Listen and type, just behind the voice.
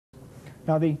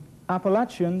Now, the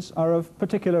Appalachians are of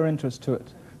particular interest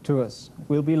to us.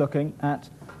 We'll be looking at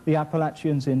the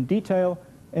Appalachians in detail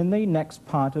in the next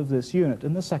part of this unit,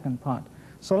 in the second part.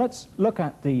 So let's look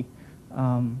at the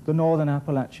northern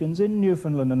Appalachians in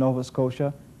Newfoundland and Nova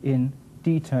Scotia in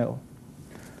detail.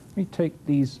 Let me take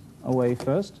these away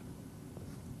first.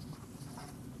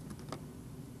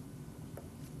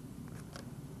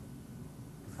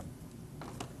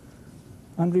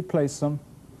 And replace them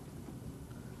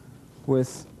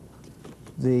with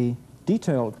the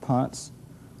detailed parts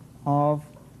of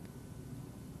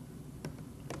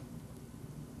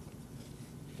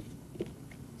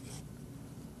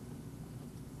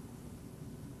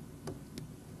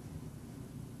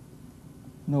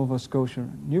Nova Scotia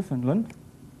and Newfoundland,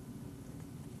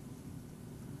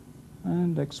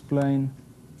 and explain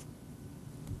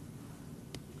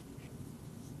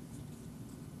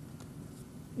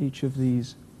each of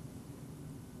these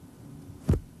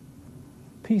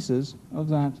pieces of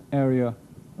that area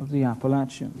of the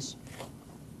Appalachians.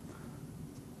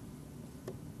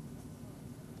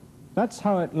 That's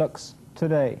how it looks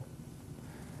today.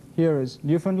 Here is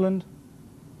Newfoundland.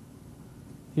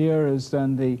 Here is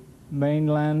then the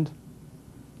mainland,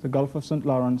 the Gulf of St.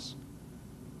 Lawrence,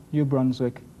 New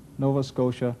Brunswick, Nova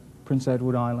Scotia, Prince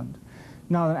Edward Island.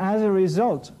 Now, as a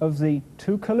result of the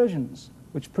two collisions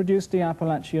which produced the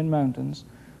Appalachian Mountains,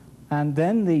 and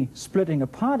then the splitting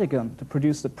apart again to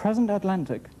produce the present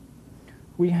Atlantic,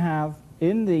 we have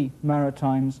in the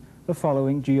Maritimes the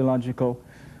following geological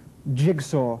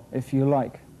jigsaw, if you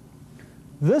like.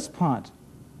 This part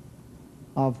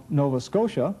of Nova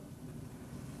Scotia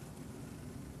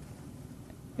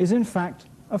is in fact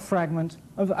a fragment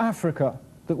of Africa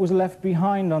that was left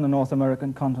behind on the North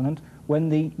American continent when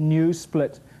the new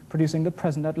split producing the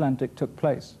present Atlantic took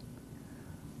place.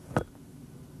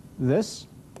 This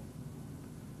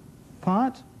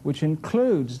part, which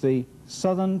includes the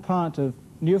southern part of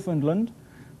Newfoundland,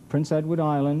 Prince Edward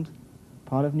Island,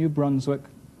 part of New Brunswick,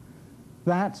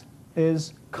 that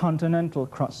is continental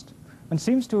crust, and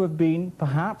seems to have been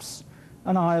perhaps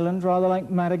an island rather like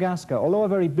Madagascar, although a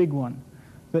very big one,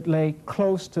 that lay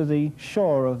close to the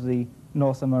shore of the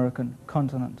North American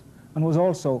continent, and was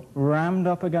also rammed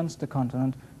up against the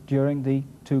continent during the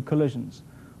two collisions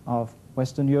of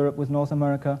Western Europe with North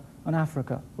America and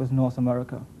Africa with North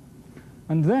America.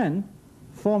 And then,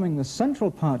 forming the central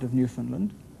part of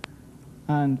Newfoundland,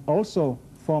 and also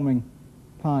forming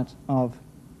part of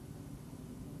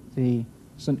the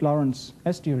St. Lawrence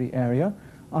estuary area,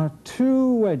 are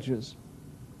two wedges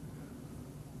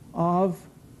of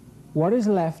what is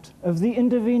left of the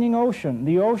intervening ocean,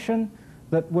 the ocean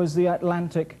that was the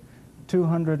Atlantic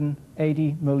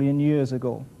 280 million years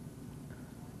ago.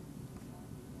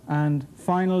 And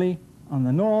finally, on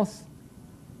the north,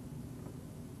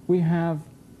 we have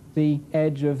the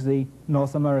edge of the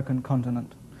North American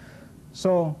continent.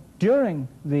 So during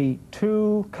the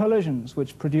two collisions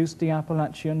which produced the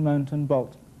Appalachian Mountain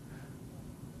Belt,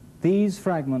 these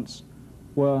fragments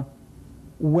were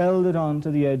welded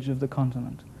onto the edge of the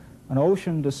continent. An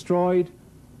ocean destroyed,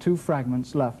 two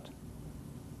fragments left.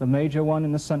 The major one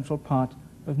in the central part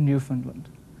of Newfoundland.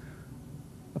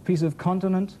 A piece of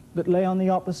continent that lay on the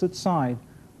opposite side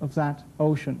of that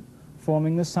ocean,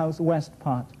 forming the southwest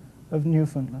part of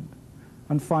Newfoundland.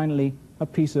 And finally, a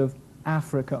piece of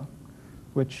Africa,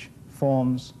 which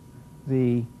forms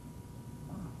the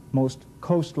most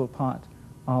coastal part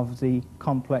of the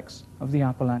complex of the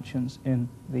Appalachians in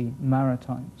the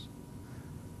Maritimes.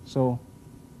 So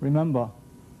remember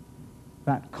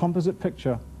that composite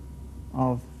picture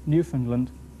of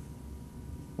Newfoundland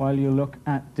while you look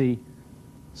at the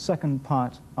second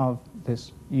part of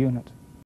this unit.